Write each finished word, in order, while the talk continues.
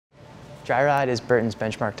DRYRIDE is Burton's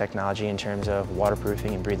benchmark technology in terms of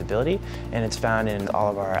waterproofing and breathability, and it's found in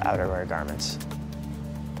all of our outerwear garments.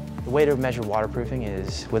 The way to measure waterproofing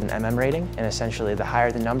is with an MM rating, and essentially the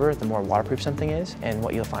higher the number, the more waterproof something is, and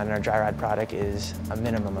what you'll find in our DRYRIDE product is a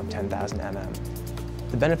minimum of 10,000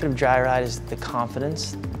 mm. The benefit of DRYRIDE is the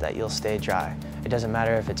confidence that you'll stay dry. It doesn't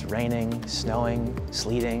matter if it's raining, snowing,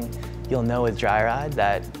 sleeting, you'll know with DRYRIDE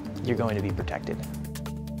that you're going to be protected.